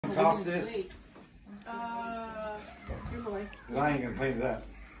toss this? Here's away. Cause I ain't gonna clean it up.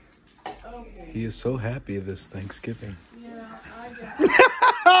 Okay. He is so happy this Thanksgiving. Yeah, I guess.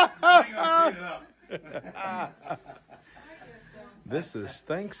 I ain't gonna clean it up. This is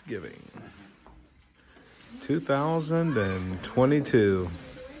Thanksgiving 2022.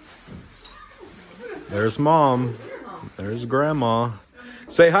 There's Mom. There's Grandma.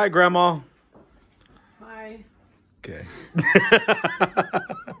 Say hi, Grandma. Hi. Okay.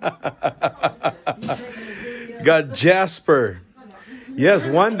 Got Jasper. Yes,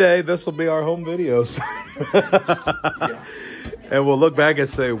 one day this will be our home videos. And we'll look back and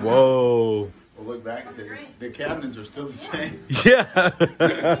say, whoa. We'll look back and say, the cabinets are still the same. Yeah.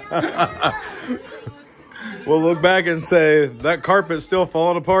 We'll look back and say, that carpet's still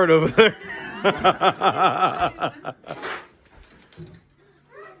falling apart over there. Give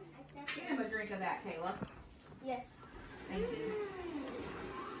him a drink of that, Kayla. Yes. Thank you.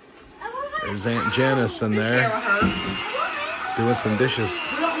 There's Aunt Janice in there doing some dishes. We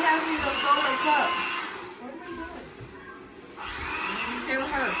don't have any of those rolling cups. What am I doing? Kayla,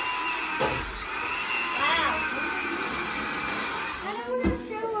 her. Wow. I don't want to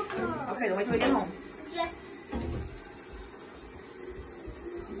show her. Okay, then wait till we get home. Yes.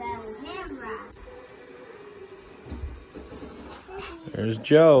 The camera. There's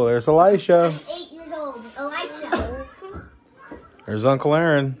Joe. There's Elisha. 8 years old. Elisha. There's Uncle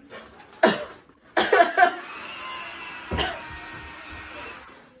Aaron.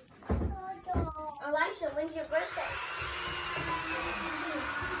 Elisha, when's your birthday?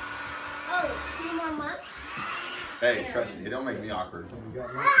 Oh, 2 more months? Hey, trust me, it don't make me awkward.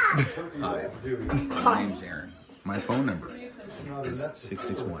 Ah! Hi, my name's Aaron. My phone number is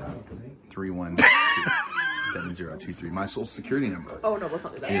 661-312-7023. My social security number Oh, no, let's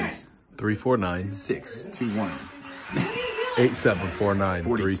not do that. is 349 621 8749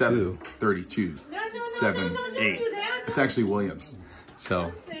 47 32. 32 78. It's actually Williams.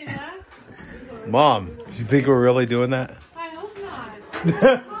 So, Say that. Mom, you think we're really doing that? I hope not.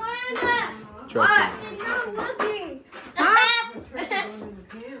 Trust me. It's not looking.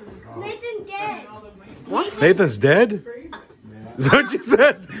 Nathan's dead. Nathan's dead? Is that what you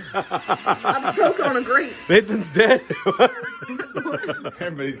said? I'm choking on a grape. Nathan's dead?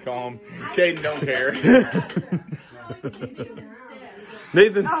 everybody's calm. Caden don't care.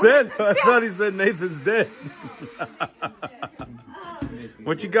 Nathan said? I thought he said Nathan's dead.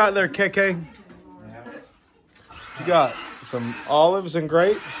 What you got there, KK? You got some olives and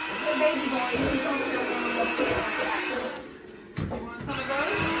grapes?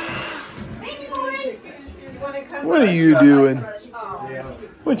 What are you doing?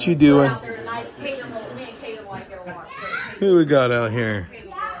 What you doing? Who we got out here?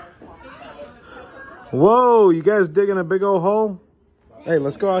 Whoa, you guys digging a big old hole? Hey,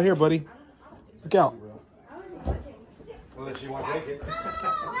 let's go out here, buddy. Look out. Unless you want to take it.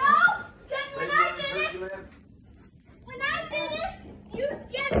 When I did it, you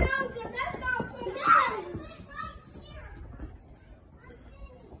get out because that's not for me.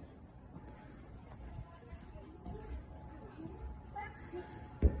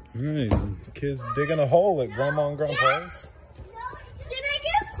 All right, kids digging a hole at Grandma and Grandpa's. Did I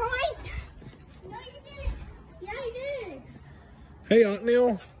get a point? No, you didn't. Yeah, I did. Hey, Aunt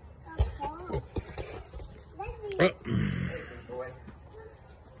Neil.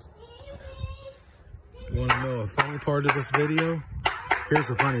 You want to know a funny part of this video? Here's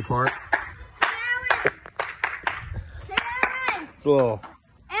the funny part. It's a little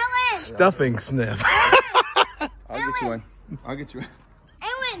stuffing sniff. I'll get you one. I'll get you one.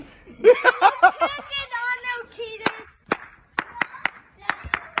 Ellen! You can't get on no cheater!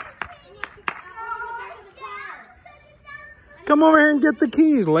 Come over here and get the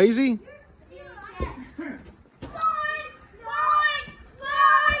keys, lazy.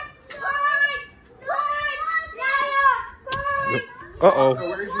 Uh-oh.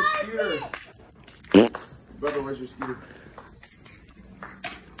 Where's your scooter? Brother, where's your scooter?